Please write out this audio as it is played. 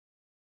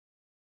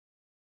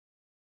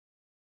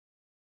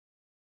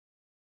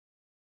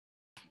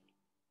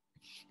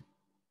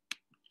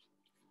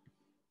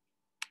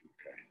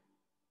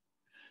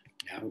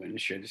Now we're going to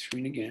share the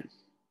screen again.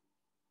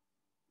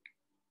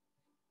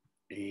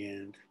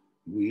 And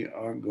we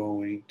are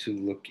going to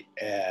look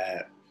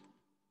at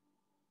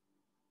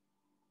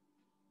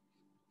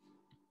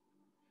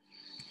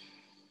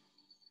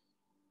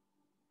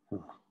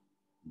maybe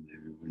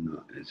we're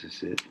not. Is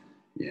this it?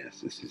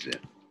 Yes, this is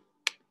it.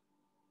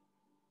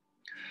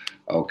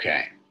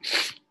 Okay.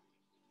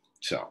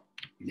 So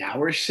now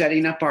we're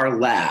setting up our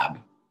lab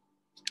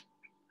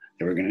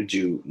that we're going to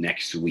do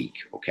next week.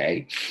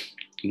 Okay.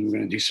 And we're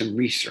going to do some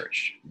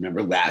research.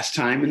 Remember last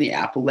time in the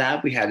Apple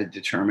lab, we had to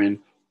determine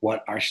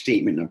what our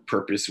statement of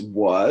purpose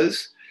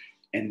was.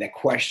 And the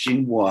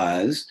question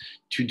was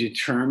to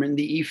determine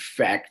the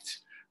effect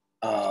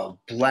of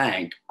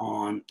blank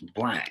on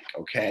blank.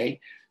 Okay.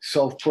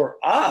 So for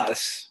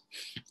us,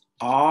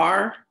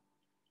 our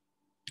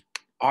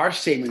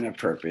statement of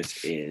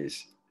purpose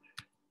is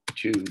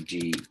to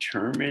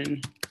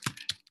determine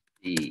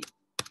the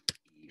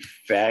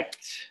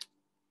effect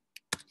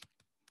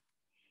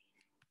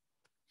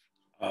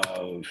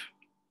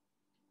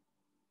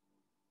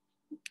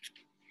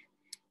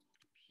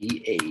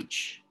of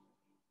pH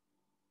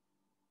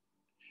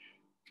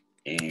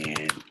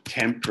and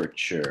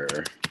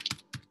temperature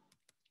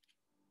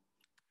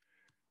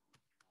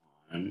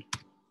on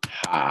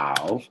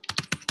how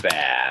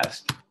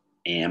fast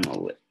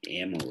amylase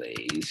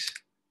breaks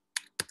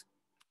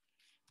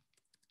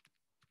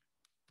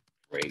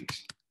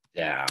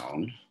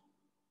down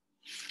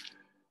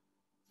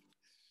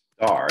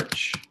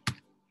starch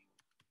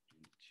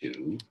into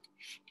glucose.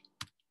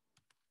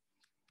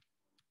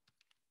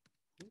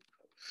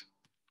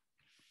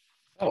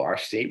 So our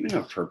statement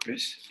of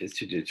purpose is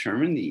to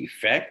determine the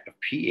effect of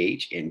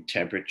pH and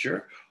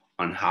temperature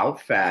on how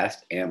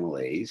fast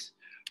amylase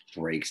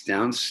breaks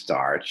down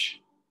starch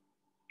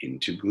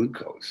into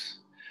glucose.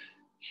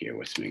 Here,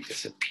 let's make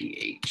this a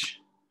pH.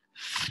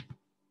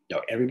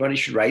 Now, everybody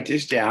should write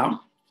this down.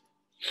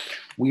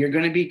 We are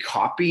going to be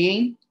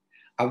copying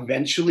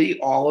eventually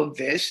all of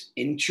this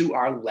into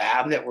our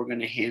lab that we're going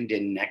to hand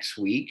in next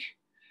week.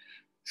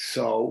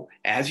 So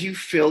as you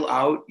fill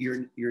out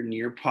your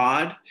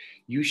Nearpod,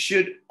 you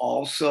should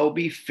also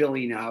be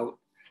filling out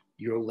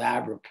your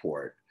lab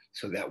report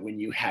so that when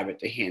you have it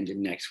to hand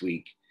in next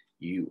week,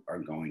 you are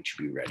going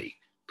to be ready.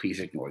 Please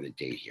ignore the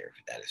date here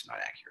if that is not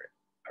accurate.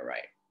 All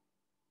right.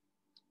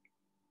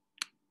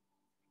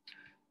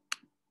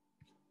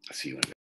 I'll see you in a bit.